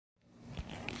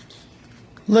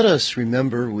Let us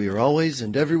remember we are always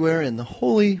and everywhere in the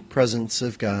holy presence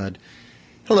of God.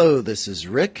 Hello, this is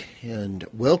Rick, and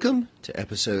welcome to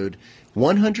episode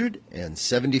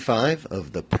 175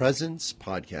 of the Presence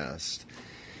Podcast.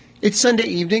 It's Sunday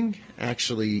evening.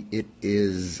 Actually, it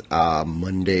is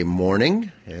Monday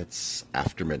morning. It's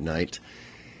after midnight.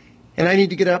 And I need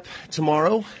to get up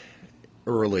tomorrow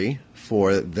early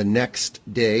for the next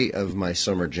day of my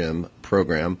summer gym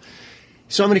program.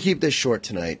 So I'm going to keep this short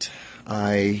tonight.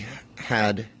 I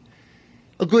had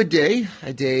a good day,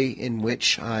 a day in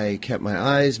which I kept my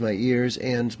eyes, my ears,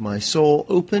 and my soul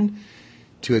open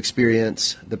to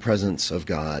experience the presence of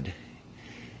God.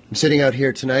 I'm sitting out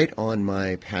here tonight on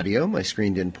my patio, my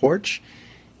screened-in porch,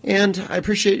 and I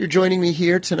appreciate your joining me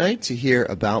here tonight to hear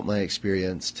about my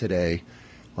experience today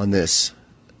on this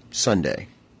Sunday.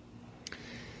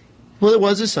 Well, it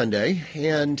was a Sunday,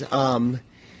 and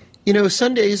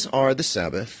Sundays are the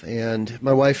Sabbath, and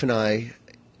my wife and I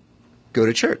go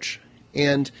to church.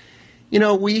 And,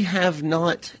 we have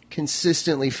not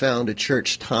consistently found a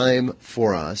church time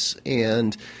for us.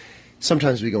 And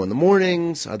sometimes we go in the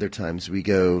mornings, other times we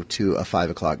go to a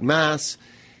 5 o'clock Mass.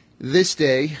 This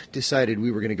day, decided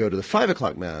we were going to go to the 5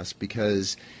 o'clock Mass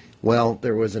because,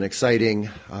 there was an exciting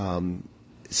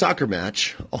soccer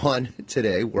match on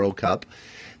today, World Cup,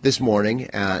 this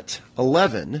morning at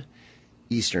 11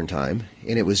 Eastern Time,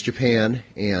 and it was Japan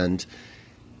and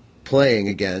playing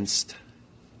against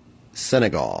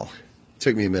Senegal.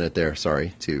 Took me a minute there,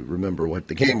 to remember what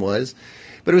the game was,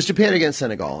 but it was Japan against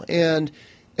Senegal, and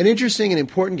an interesting and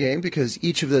important game because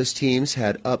each of those teams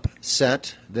had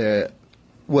upset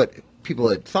what people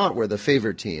had thought were the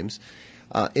favored teams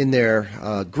in their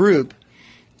group,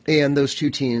 and those two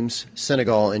teams,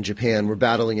 Senegal and Japan, were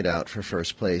battling it out for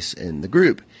first place in the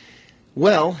group.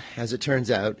 Well, as it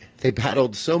turns out, they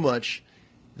battled so much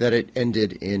that it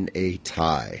ended in a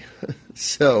tie.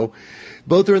 So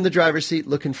both are in the driver's seat,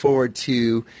 looking forward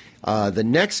to the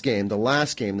next game, the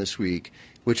last game this week,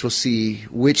 which will see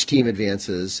which team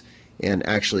advances and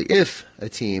actually if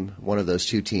one of those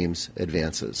two teams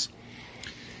advances.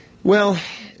 Well,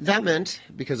 that meant,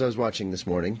 because I was watching this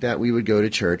morning, that we would go to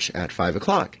church at 5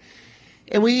 o'clock.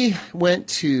 And we went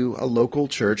to a local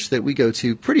church that we go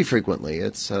to pretty frequently.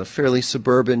 It's a fairly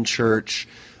suburban church,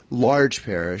 large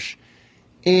parish.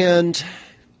 And,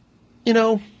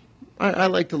 I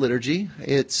like the liturgy.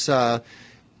 It's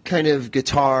kind of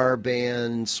guitar,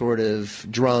 band, sort of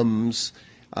drums,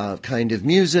 kind of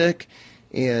music.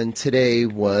 And today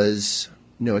was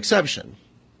no exception.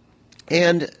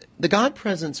 And the God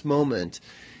presence moment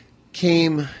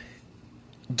came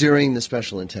during the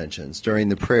special intentions, during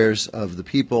the prayers of the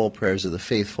people, prayers of the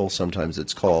faithful, sometimes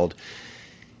it's called.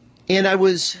 And I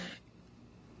was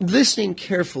listening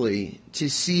carefully to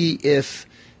see if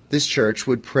this church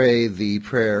would pray the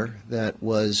prayer that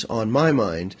was on my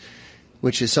mind,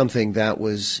 which is something that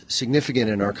was significant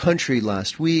in our country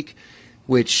last week,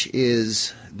 which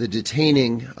is the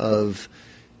detaining of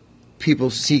people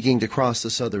seeking to cross the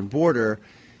southern border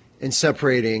and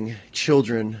separating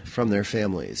children from their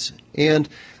families. And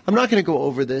I'm not going to go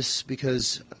over this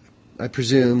because I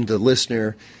presume the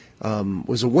listener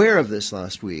was aware of this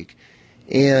last week,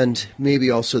 and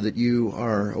maybe also that you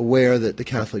are aware that the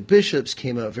Catholic bishops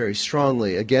came out very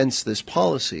strongly against this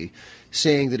policy,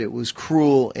 saying that it was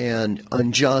cruel and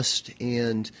unjust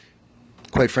and,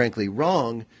 quite frankly,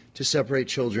 wrong to separate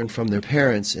children from their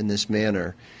parents in this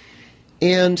manner.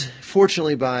 And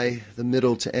fortunately, by the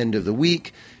middle to end of the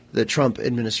week, the Trump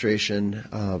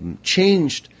administration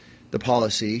changed the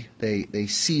policy. They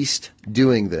ceased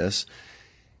doing this.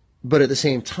 But at the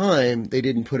same time, they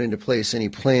didn't put into place any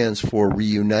plans for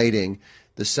reuniting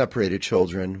the separated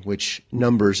children, which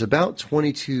numbers about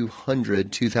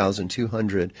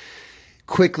 2,200,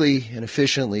 quickly and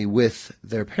efficiently with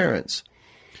their parents.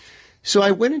 So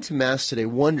I went into Mass today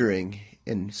wondering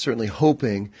and certainly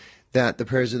hoping that the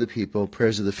prayers of the people,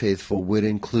 prayers of the faithful, would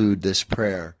include this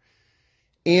prayer.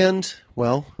 And,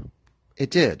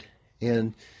 it did.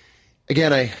 And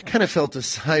again, I kind of felt a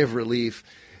sigh of relief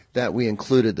that we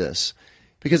included this,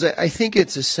 because I think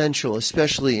it's essential,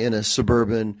 especially in a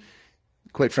suburban,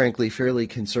 quite frankly, fairly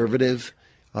conservative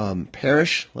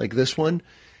parish like this one,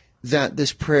 that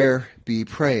this prayer be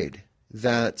prayed,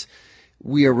 that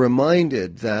we are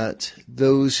reminded that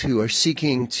those who are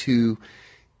seeking to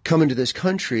come into this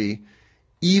country,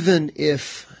 even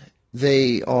if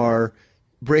they are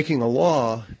breaking a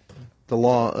law, the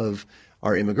law of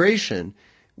our immigration,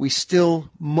 we still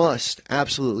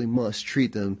absolutely must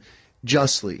treat them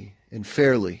justly and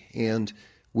fairly and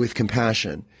with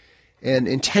compassion. And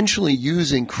intentionally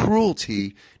using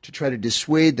cruelty to try to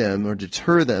dissuade them or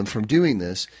deter them from doing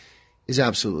this is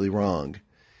absolutely wrong.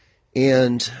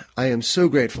 And I am so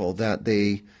grateful that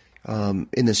they,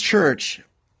 in this church,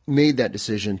 made that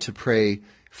decision to pray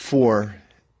for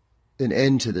an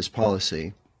end to this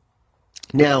policy.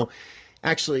 Now,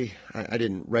 actually, I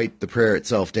didn't write the prayer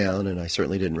itself down, and I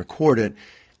certainly didn't record it.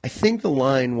 I think the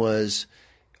line was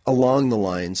along the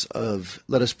lines of,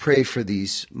 let us pray for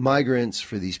these migrants,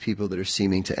 for these people that are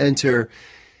seeming to enter.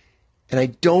 And I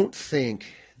don't think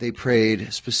they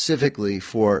prayed specifically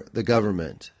for the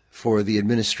government, for the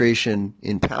administration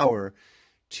in power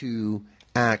to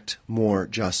act more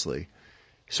justly.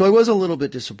 So I was a little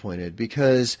bit disappointed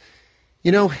because,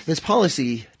 this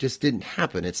policy just didn't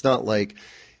happen. It's not like,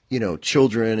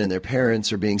 children and their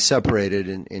parents are being separated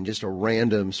in just a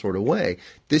random sort of way.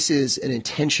 This is an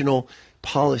intentional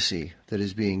policy that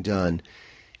is being done.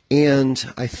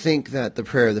 And I think that the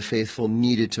prayer of the faithful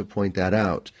needed to point that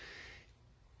out.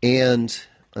 And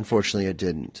unfortunately, it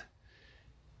didn't.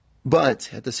 But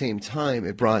at the same time,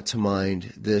 it brought to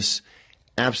mind this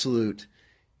absolute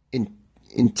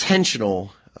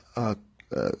intentional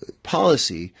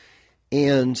policy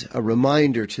and a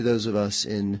reminder to those of us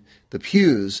in the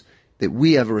pews that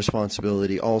we have a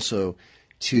responsibility also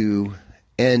to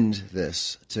end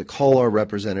this, to call our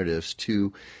representatives,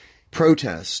 to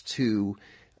protest, to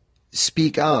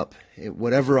speak up at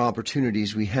whatever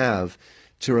opportunities we have,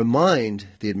 to remind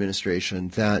the administration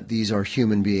that these are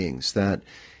human beings, that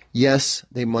yes,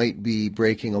 they might be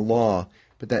breaking a law,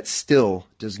 but that still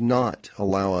does not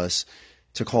allow us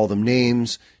to call them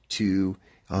names, to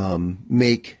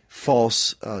make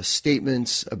false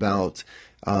statements about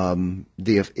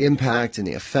the impact and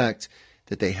the effect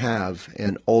that they have,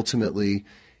 and ultimately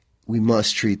we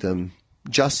must treat them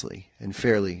justly and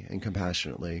fairly and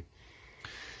compassionately.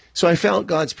 So I felt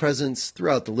God's presence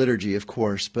throughout the liturgy, of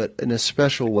course, but in a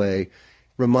special way,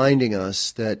 reminding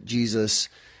us that Jesus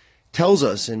tells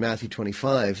us in Matthew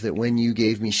 25 that when you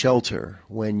gave me shelter,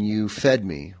 when you fed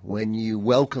me, when you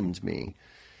welcomed me,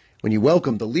 when you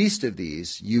welcomed the least of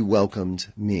these, you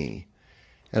welcomed me.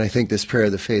 And I think this prayer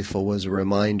of the faithful was a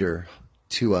reminder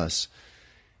to us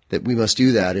that we must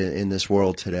do that in this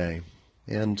world today.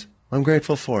 And I'm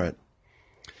grateful for it.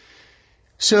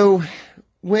 So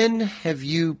when have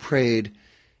you prayed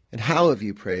and how have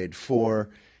you prayed for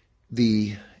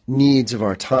the needs of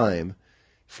our time,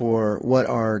 for what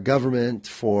our government,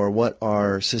 for what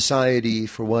our society,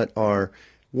 for what our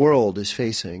world is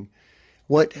facing?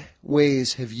 What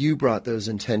ways have you brought those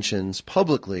intentions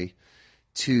publicly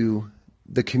to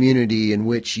the community in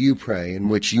which you pray, in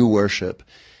which you worship,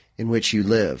 in which you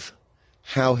live?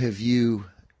 How have you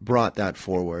brought that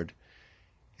forward?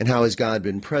 And how has God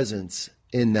been present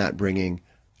in that bringing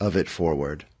of it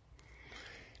forward?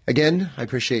 Again, I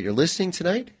appreciate your listening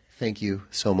tonight. Thank you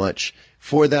so much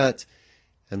for that,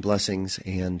 and blessings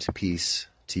and peace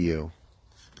to you.